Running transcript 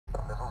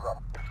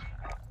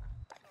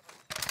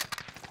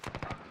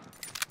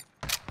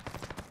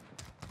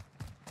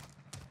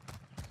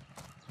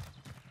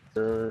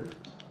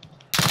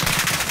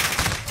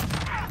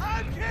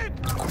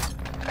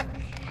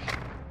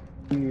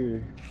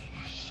Here.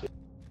 Shit.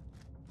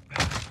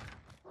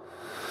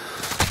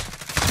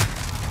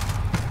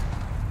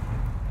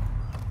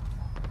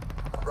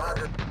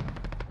 Roger.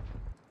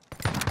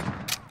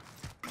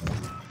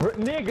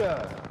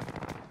 Nigga!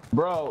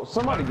 Bro,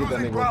 somebody get that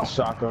nigga with the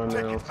shotgun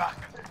now.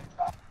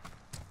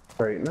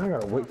 Right, now I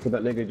gotta wait for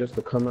that nigga just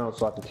to come out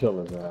so I can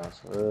kill his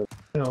ass.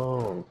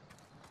 Damn.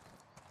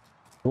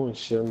 Doing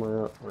shit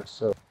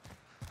myself.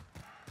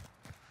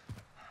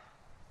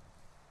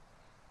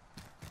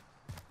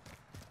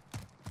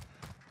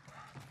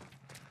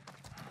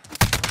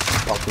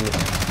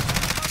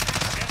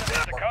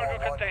 The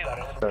cargo container.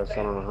 I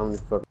don't know how many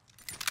fuck.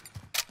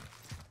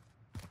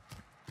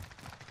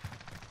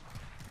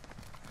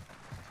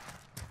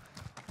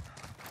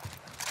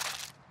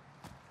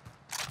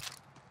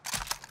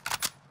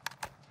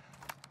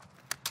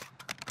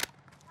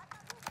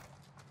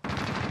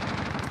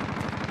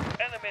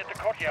 Enemy at the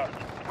courtyard.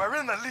 We're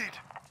in the lead.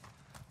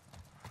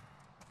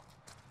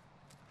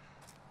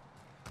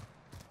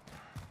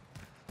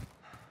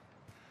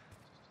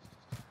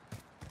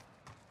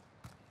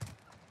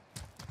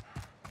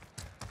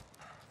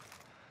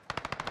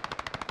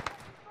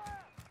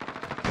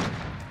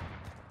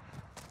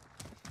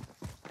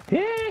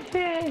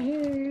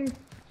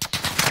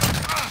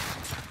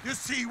 You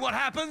see what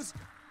happens?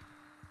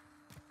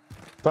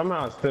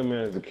 Somehow I still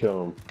managed to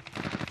kill him.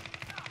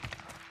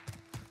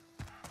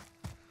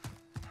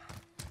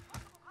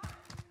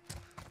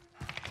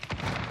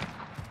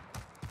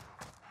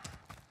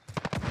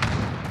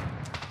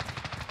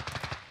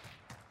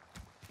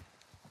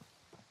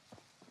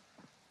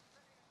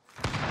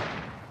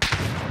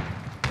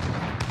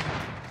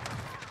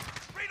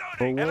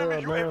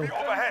 Enemy UAV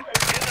overhead.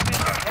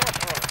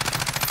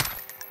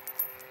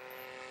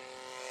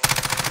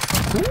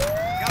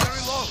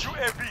 Gathering low.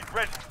 UAV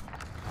ready.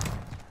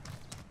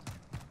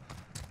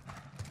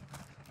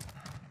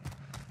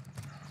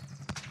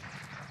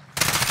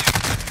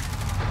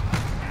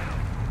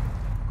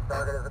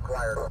 Target is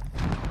acquired.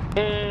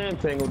 And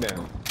tangle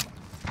down.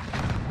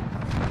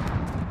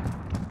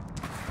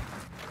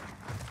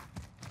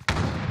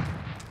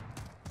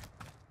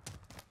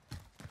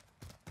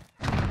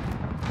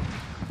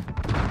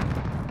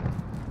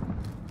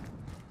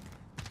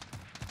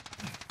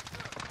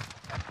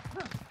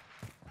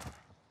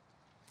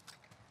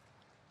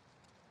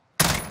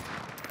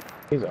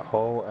 He's a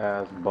whole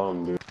ass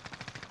bum, dude.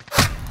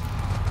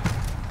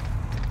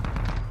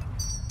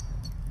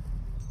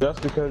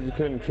 Just because you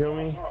couldn't kill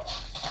me?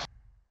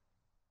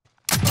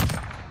 Target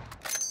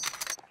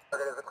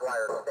is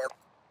acquired.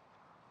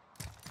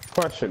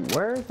 Question,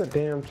 where's the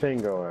damn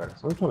Tango at?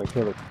 I'm trying to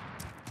kill it.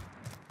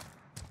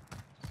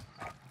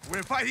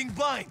 We're fighting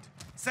blind.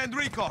 Send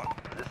recon.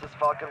 This is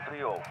Falcon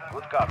 3-0.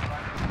 Good copy.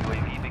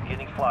 UAV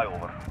beginning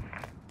flyover.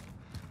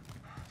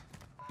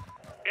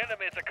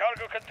 Enemy at the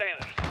cargo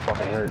containers.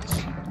 Fucking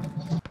hurts.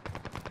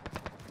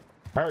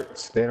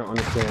 Hurts. They don't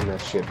understand that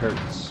shit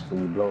hurts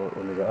when you blow it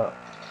when they go up.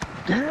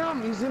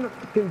 Damn, he's in the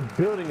fucking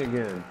building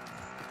again.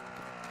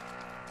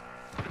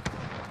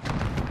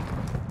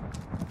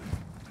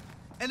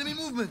 Enemy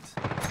movement.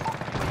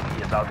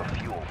 UAV is out of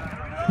fuel.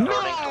 No,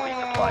 Returning to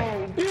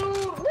resupply.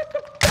 dude, what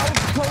the? That was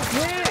close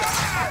hit.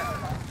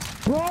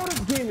 Bro, this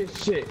game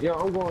is shit. Yo,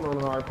 I'm going on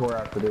hardcore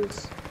after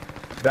this.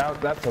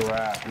 That's a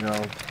wrap, you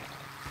know.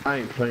 I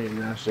ain't playing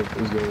that shit.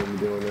 This game I'm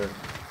doing there.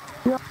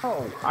 Yo,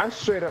 I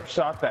straight up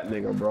shot that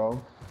nigga,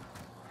 bro.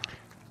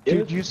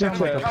 Dude, you sound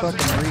like a fucking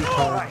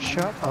retard.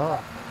 Shut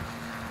up.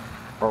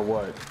 Or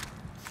what?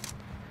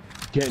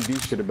 Can't do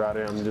shit about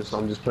it. I'm just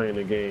playing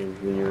the game.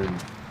 When you're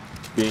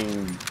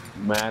being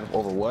mad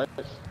over what?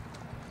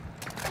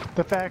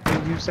 The fact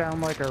that you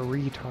sound like a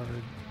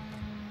retard.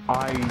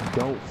 I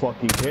don't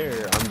fucking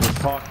care. I'm just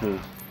talking.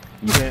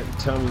 You can't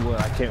tell me what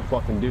I can't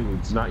fucking do.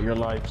 It's not your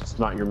life. It's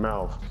not your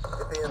mouth.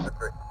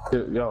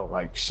 Yo,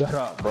 like, shut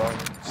up, bro.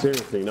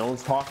 Seriously, no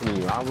one's talking to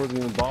you. I wasn't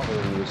even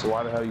bothering you, so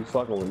why the hell are you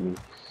fucking with me?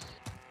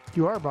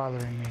 You are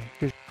bothering me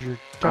because you're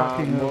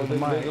talking over the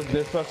mic.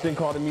 There's such thing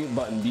called a mute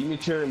button. Be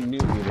mature and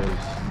mute me, then.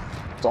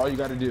 That's all you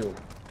gotta do.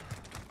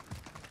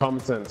 Common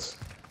sense.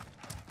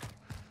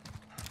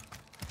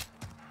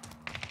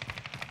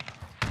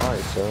 Alright,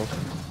 so.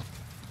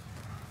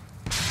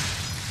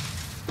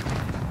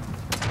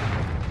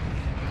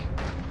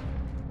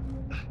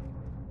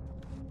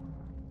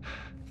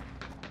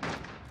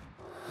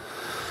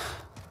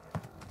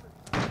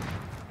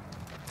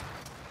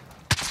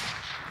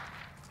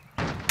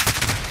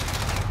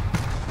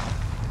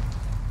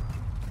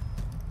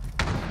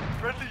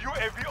 Friendly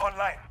UAV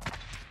online.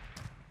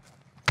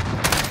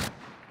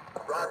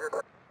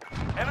 Roger.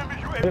 Enemy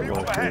UAV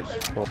overhead.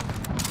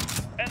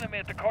 Enemy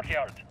at the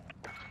courtyard.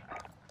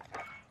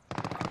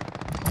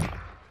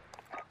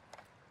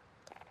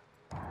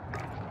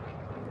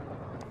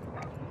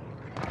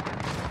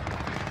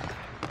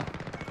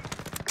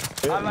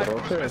 Allied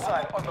cruise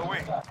missile on the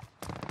way.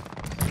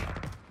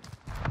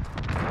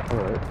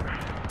 Alright.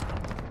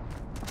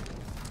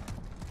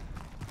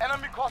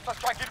 Enemy cluster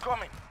strike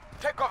incoming.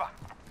 Take cover.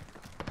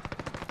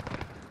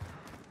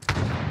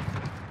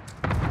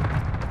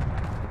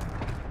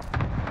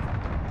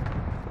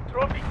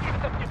 Trophy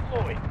system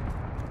deployed.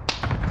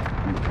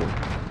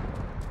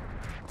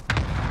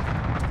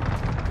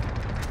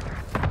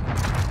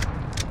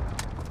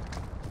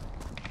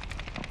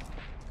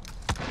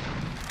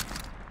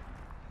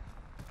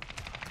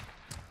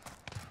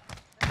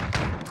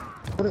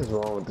 What is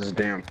wrong with this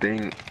damn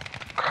thing?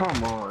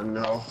 Come on,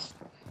 no.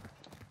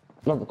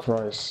 Love of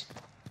Christ.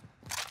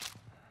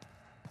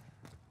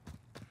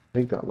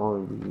 Take that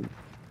long, dude.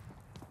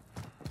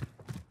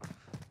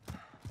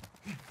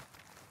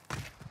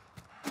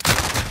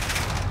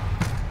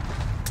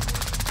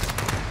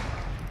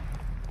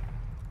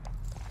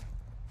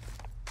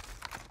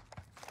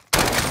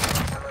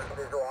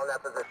 Visual on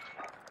that position.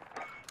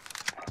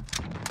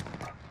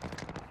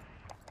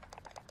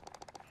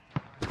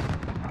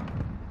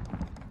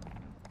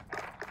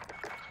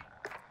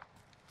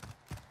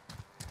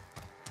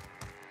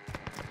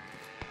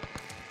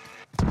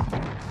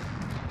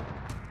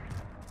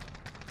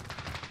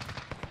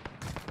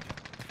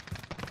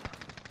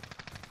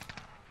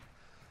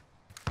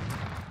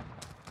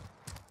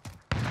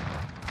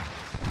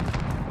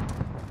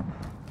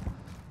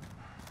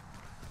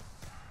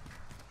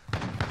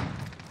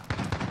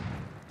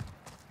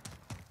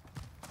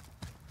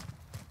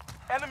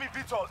 Enemy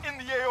VTOL in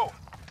the AO.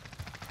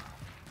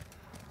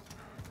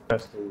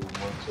 That's the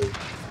 1-2.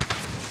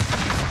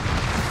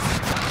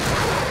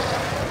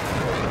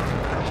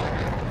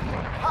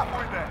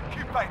 Halfway there.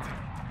 Keep fighting.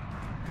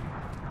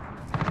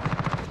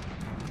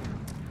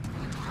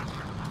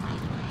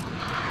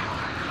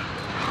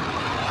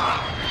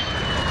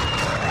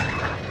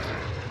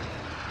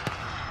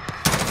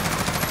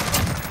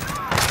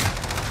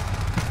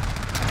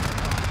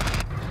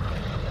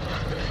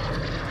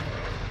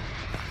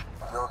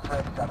 No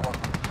threat, that one.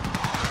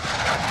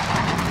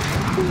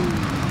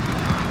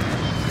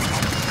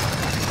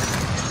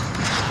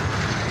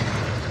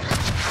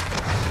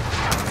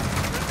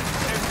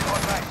 UAV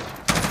online.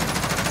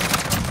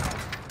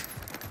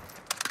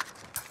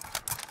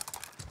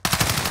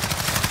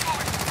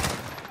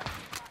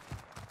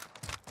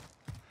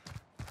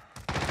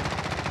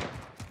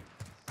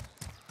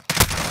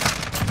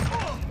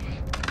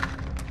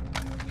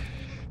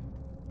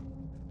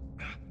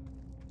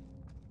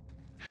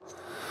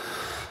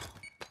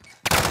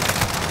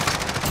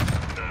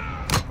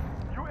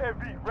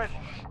 UAV ready.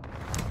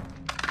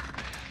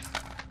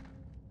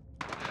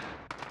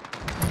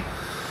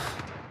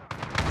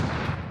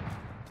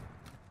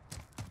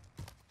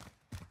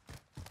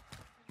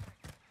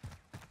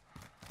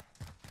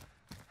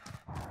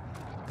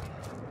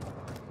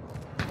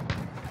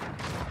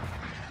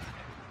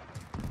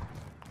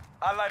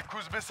 Allied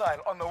cruise missile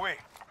on the way.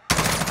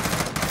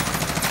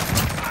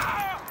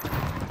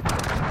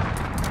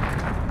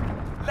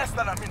 Less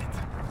than a minute.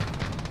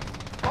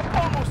 We're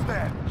almost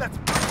there. Let's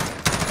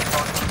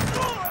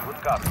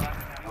Good copy.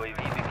 UAV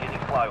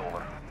beginning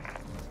flyover.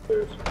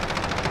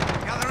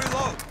 Gotta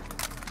reload.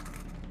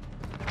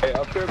 Hey,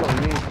 up there on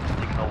me.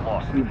 Signal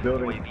lost. You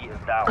building. UAV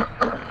is down.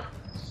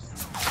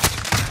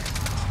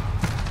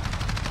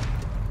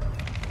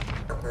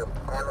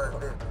 Cameras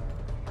visual.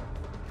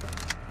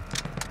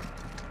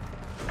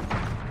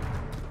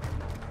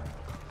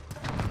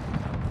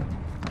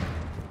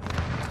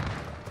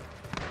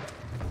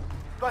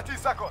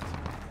 Seconds.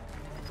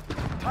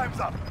 Time's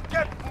up.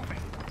 Get moving.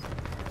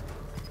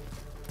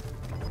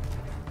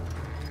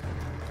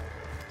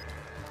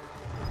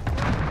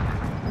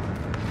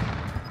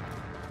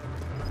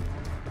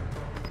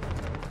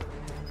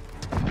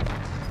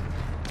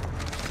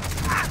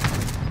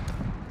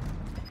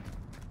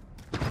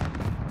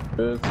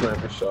 Good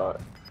sniper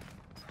shot.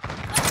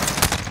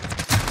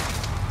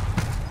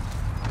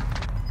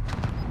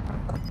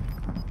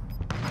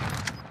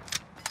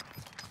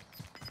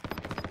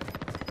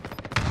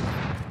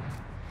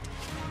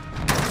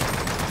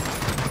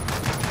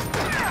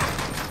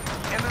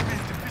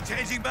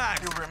 Changing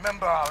back. You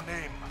remember our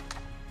name.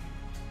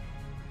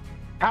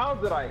 How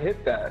did I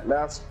hit that?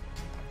 That's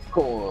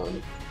cool.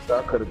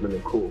 That could have been a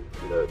cool.